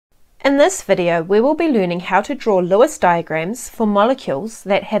In this video, we will be learning how to draw Lewis diagrams for molecules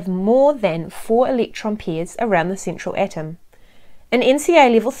that have more than 4 electron pairs around the central atom. In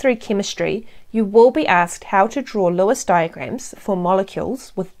NCEA Level 3 Chemistry, you will be asked how to draw Lewis diagrams for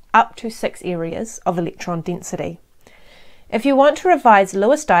molecules with up to 6 areas of electron density. If you want to revise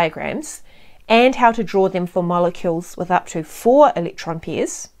Lewis diagrams and how to draw them for molecules with up to 4 electron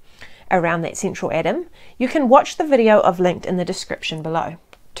pairs around that central atom, you can watch the video I've linked in the description below.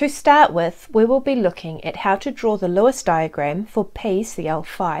 To start with, we will be looking at how to draw the Lewis diagram for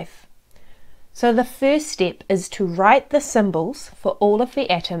PCl5. So the first step is to write the symbols for all of the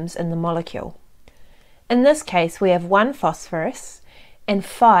atoms in the molecule. In this case, we have 1 phosphorus and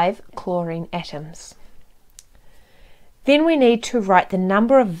 5 chlorine atoms. Then we need to write the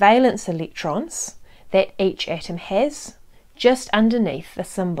number of valence electrons that each atom has just underneath the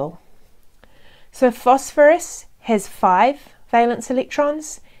symbol. So phosphorus has 5 valence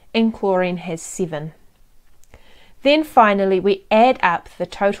electrons and chlorine has 7. Then finally we add up the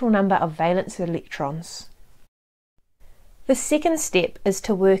total number of valence electrons. The second step is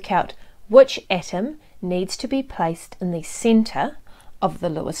to work out which atom needs to be placed in the centre of the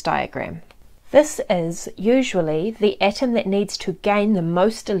Lewis diagram. This is usually the atom that needs to gain the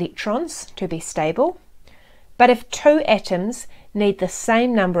most electrons to be stable, but if 2 atoms need the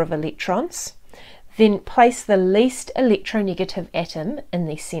same number of electrons, then place the least electronegative atom in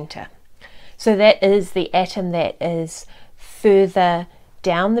the centre. So that is the atom that is further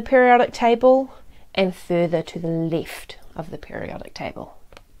down the periodic table and further to the left of the periodic table.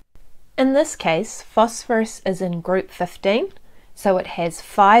 In this case, phosphorus is in group 15, so it has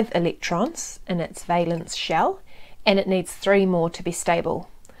 5 electrons in its valence shell and it needs 3 more to be stable.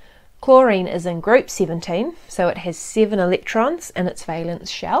 Chlorine is in group 17, so it has 7 electrons in its valence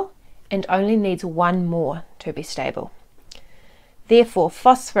shell and only needs 1 more to be stable. Therefore,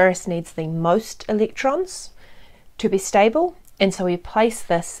 phosphorus needs the most electrons to be stable, and so we place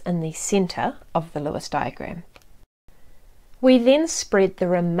this in the centre of the Lewis diagram. We then spread the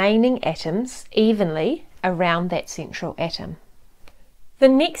remaining atoms evenly around that central atom. The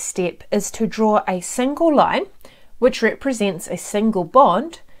next step is to draw a single line which represents a single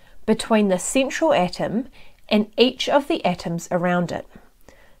bond between the central atom and each of the atoms around it.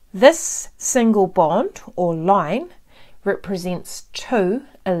 This single bond or line represents 2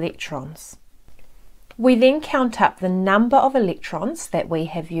 electrons. We then count up the number of electrons that we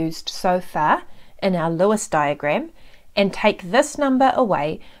have used so far in our Lewis diagram and take this number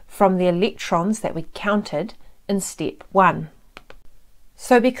away from the electrons that we counted in step 1.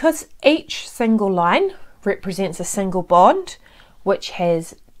 So because each single line represents a single bond which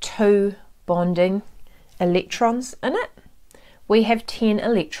has 2 bonding electrons in it, we have 10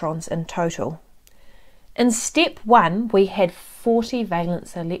 electrons in total. In step 1 we had 40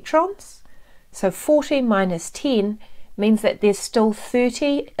 valence electrons, so 40 minus 10 means that there's still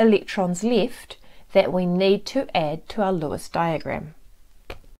 30 electrons left that we need to add to our Lewis diagram.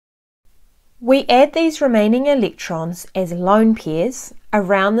 We add these remaining electrons as lone pairs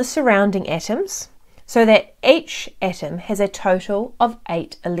around the surrounding atoms so that each atom has a total of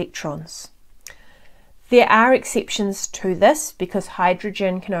 8 electrons. There are exceptions to this because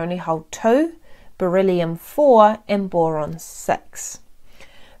hydrogen can only hold 2, beryllium 4 and boron 6.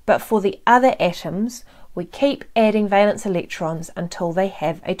 But for the other atoms we keep adding valence electrons until they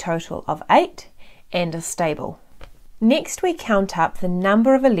have a total of 8 and are stable. Next we count up the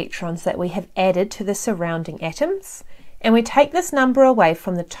number of electrons that we have added to the surrounding atoms, and we take this number away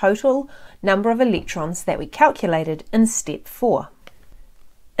from the total number of electrons that we calculated in step 4.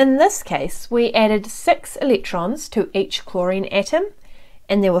 In this case, we added 6 electrons to each chlorine atom,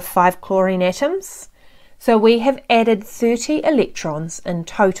 and there were 5 chlorine atoms, so we have added 30 electrons in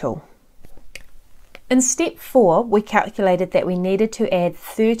total. In step 4, we calculated that we needed to add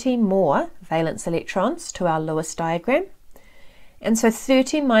 30 more valence electrons to our Lewis diagram, and so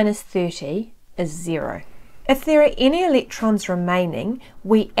 30 minus 30 is 0. If there are any electrons remaining,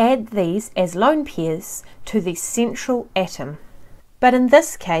 we add these as lone pairs to the central atom. But in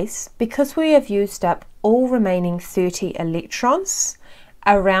this case, because we have used up all remaining 30 electrons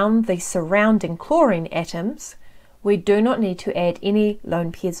around the surrounding chlorine atoms, we do not need to add any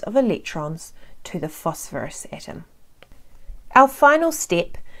lone pairs of electrons to the phosphorus atom. Our final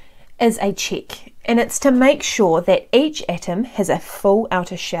step is a check, and it's to make sure that each atom has a full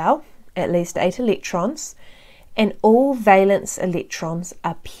outer shell, at least 8 electrons, and all valence electrons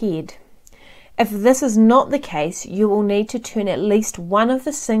are paired. If this is not the case, you will need to turn at least one of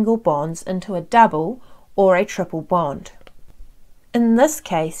the single bonds into a double or a triple bond. In this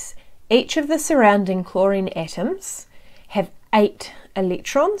case, each of the surrounding chlorine atoms have 8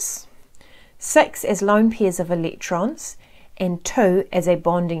 electrons, 6 as lone pairs of electrons, and 2 as a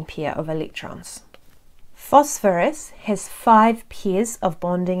bonding pair of electrons. Phosphorus has 5 pairs of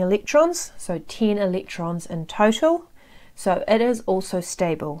bonding electrons, so 10 electrons in total, so it is also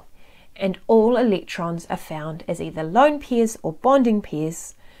stable, and all electrons are found as either lone pairs or bonding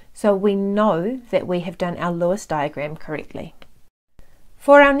pairs, so we know that we have done our Lewis diagram correctly.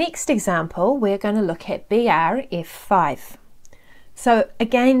 For our next example, we're going to look at BrF5. So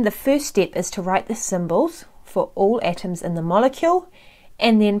again, the first step is to write the symbols for all atoms in the molecule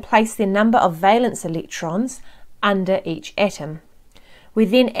and then place their number of valence electrons under each atom. We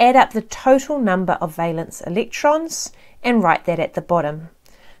then add up the total number of valence electrons and write that at the bottom.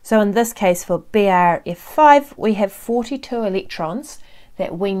 So in this case for BrF5 we have 42 electrons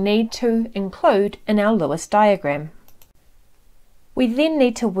that we need to include in our Lewis diagram. We then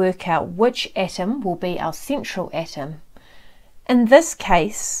need to work out which atom will be our central atom. In this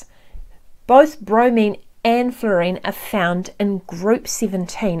case, both bromine and fluorine are found in group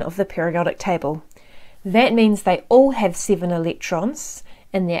 17 of the periodic table. That means they all have 7 electrons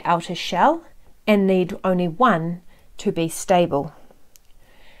in their outer shell and need only 1 to be stable.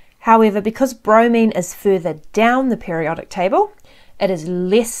 However, because bromine is further down the periodic table, it is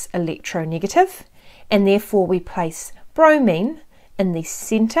less electronegative, and therefore we place bromine in the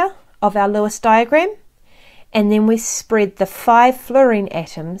centre of our Lewis diagram, and then we spread the 5 fluorine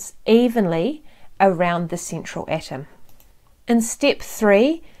atoms evenly around the central atom. In step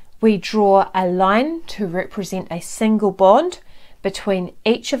 3, we draw a line to represent a single bond between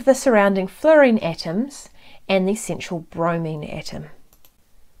each of the surrounding fluorine atoms and the central bromine atom.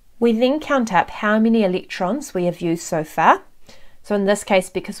 We then count up how many electrons we have used so far. So in this case,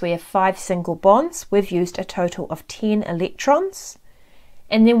 because we have 5 single bonds, we've used a total of 10 electrons.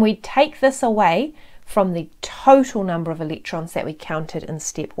 And then we take this away from the total number of electrons that we counted in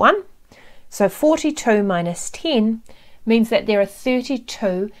step 1. So 42 minus 10 means that there are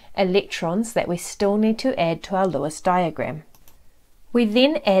 32 electrons that we still need to add to our Lewis diagram. We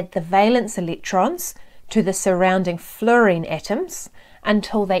then add the valence electrons to the surrounding fluorine atoms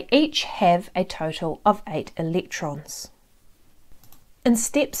until they each have a total of 8 electrons. In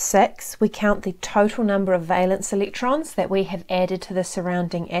step 6, we count the total number of valence electrons that we have added to the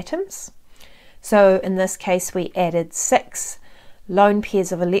surrounding atoms. So in this case we added 6 lone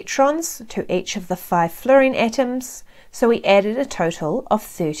pairs of electrons to each of the 5 fluorine atoms, so we added a total of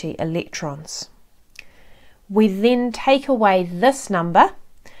 30 electrons. We then take away this number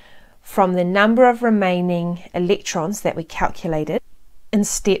from the number of remaining electrons that we calculated in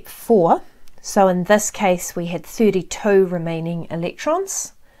step 4. So in this case we had 32 remaining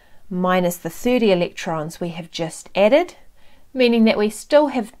electrons minus the 30 electrons we have just added, meaning that we still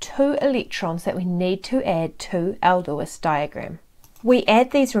have 2 electrons that we need to add to our Lewis diagram. We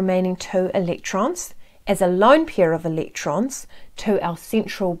add these remaining 2 electrons as a lone pair of electrons to our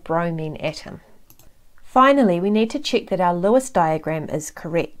central bromine atom. Finally, we need to check that our Lewis diagram is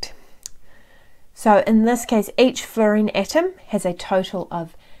correct. So in this case, each fluorine atom has a total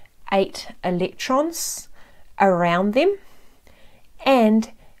of 8 electrons around them,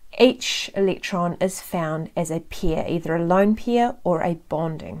 and each electron is found as a pair, either a lone pair or a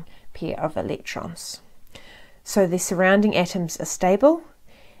bonding pair of electrons. So the surrounding atoms are stable,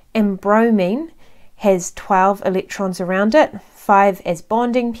 and bromine has 12 electrons around it, 5 as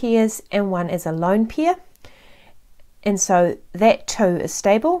bonding pairs and 1 as a lone pair, and so that too is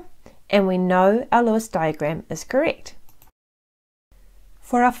stable, and we know our Lewis diagram is correct.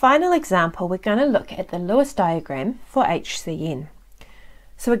 For our final example, we're going to look at the Lewis diagram for HCN.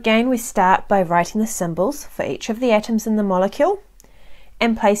 So again, we start by writing the symbols for each of the atoms in the molecule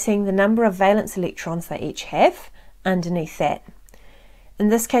and placing the number of valence electrons they each have underneath that. In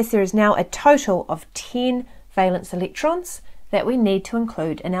this case, there is now a total of 10 valence electrons that we need to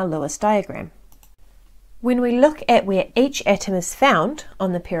include in our Lewis diagram. When we look at where each atom is found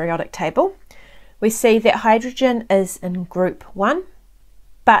on the periodic table, we see that hydrogen is in group 1,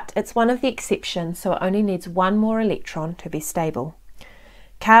 but it's one of the exceptions, so it only needs 1 more electron to be stable.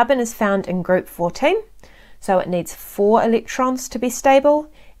 Carbon is found in group 14, so it needs 4 electrons to be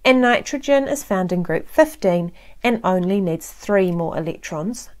stable, and nitrogen is found in group 15 and only needs 3 more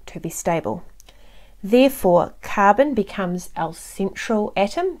electrons to be stable. Therefore, carbon becomes our central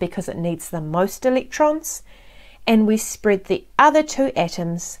atom because it needs the most electrons, and we spread the other 2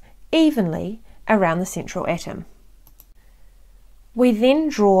 atoms evenly around the central atom. We then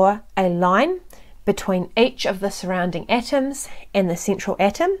draw a line between each of the surrounding atoms and the central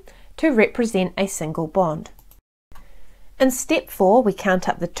atom to represent a single bond. In step 4, we count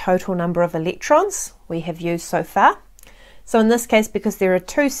up the total number of electrons we have used so far. So in this case, because there are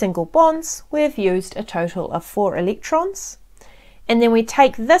 2 single bonds, we've used a total of 4 electrons. And then we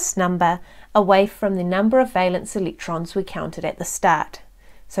take this number away from the number of valence electrons we counted at the start.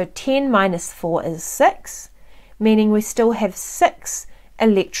 So 10 minus 4 is 6, meaning we still have 6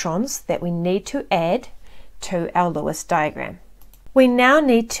 electrons that we need to add to our Lewis diagram. We now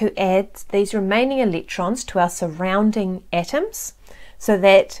need to add these remaining electrons to our surrounding atoms so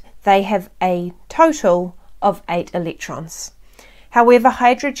that they have a total of 8 electrons. However,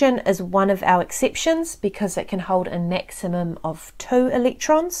 hydrogen is one of our exceptions because it can hold a maximum of 2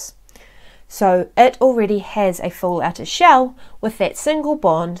 electrons. So it already has a full outer shell with that single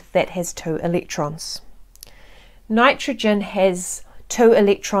bond that has 2 electrons. Nitrogen has 2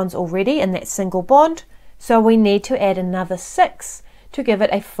 electrons already in that single bond, so we need to add another 6 to give it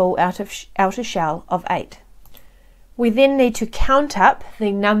a full outer shell of 8. We then need to count up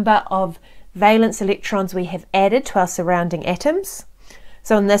the number of valence electrons we have added to our surrounding atoms.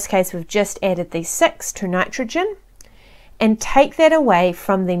 So in this case, we've just added these 6 to nitrogen, and take that away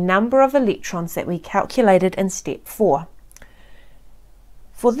from the number of electrons that we calculated in step 4.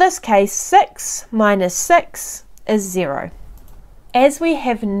 For this case, 6 minus 6 is 0. As we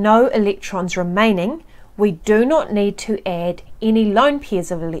have no electrons remaining, we do not need to add any lone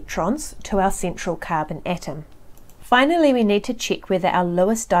pairs of electrons to our central carbon atom. Finally, we need to check whether our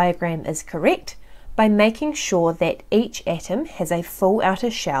Lewis diagram is correct by making sure that each atom has a full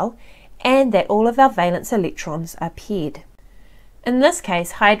outer shell and that all of our valence electrons are paired. In this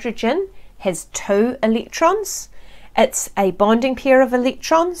case, hydrogen has 2 electrons, it's a bonding pair of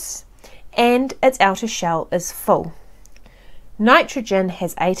electrons, and its outer shell is full. Nitrogen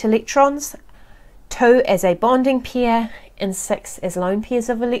has 8 electrons, 2 as a bonding pair and 6 as lone pairs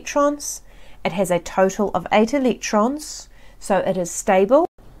of electrons. It has a total of 8 electrons, so it is stable.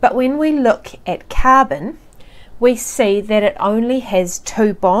 But when we look at carbon, we see that it only has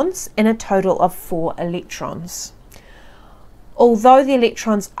 2 bonds and a total of 4 electrons. Although the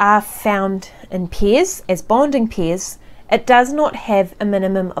electrons are found in pairs as bonding pairs, it does not have a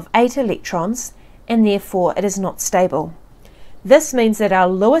minimum of 8 electrons and therefore it is not stable. This means that our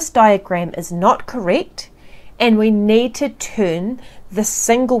Lewis diagram is not correct and we need to turn the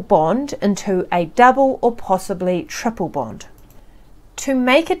single bond into a double or possibly triple bond. To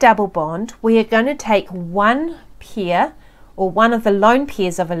make a double bond, we are going to take one pair or one of the lone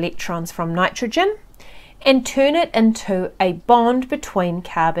pairs of electrons from nitrogen and turn it into a bond between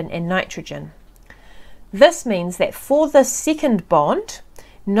carbon and nitrogen. This means that for the second bond,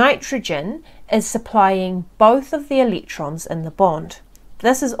 nitrogen is supplying both of the electrons in the bond.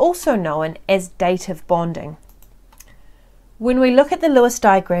 This is also known as dative bonding. When we look at the Lewis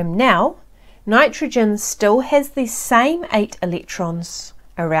diagram now, nitrogen still has the same 8 electrons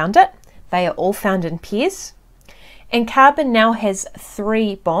around it. They are all found in pairs. And carbon now has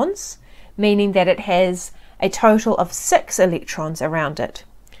 3 bonds, meaning that it has a total of 6 electrons around it.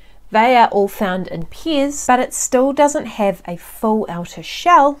 They are all found in pairs, but it still doesn't have a full outer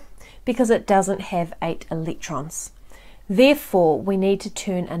shell because it doesn't have 8 electrons. Therefore, we need to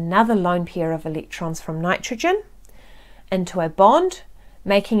turn another lone pair of electrons from nitrogen into a bond,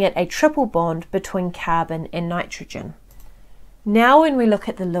 making it a triple bond between carbon and nitrogen. Now when we look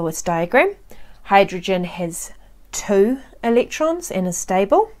at the Lewis diagram, hydrogen has 2 electrons and is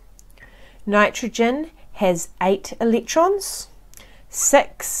stable. Nitrogen has 8 electrons,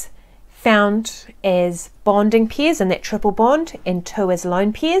 6 found as bonding pairs in that triple bond and 2 as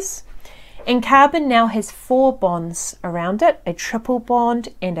lone pairs. And carbon now has 4 bonds around it, a triple bond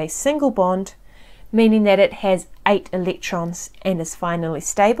and a single bond, meaning that it has 8 electrons and is finally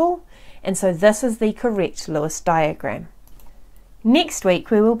stable. And so this is the correct Lewis diagram. Next week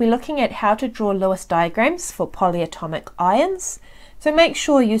we will be looking at how to draw Lewis diagrams for polyatomic ions, so make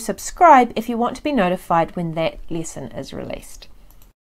sure you subscribe if you want to be notified when that lesson is released.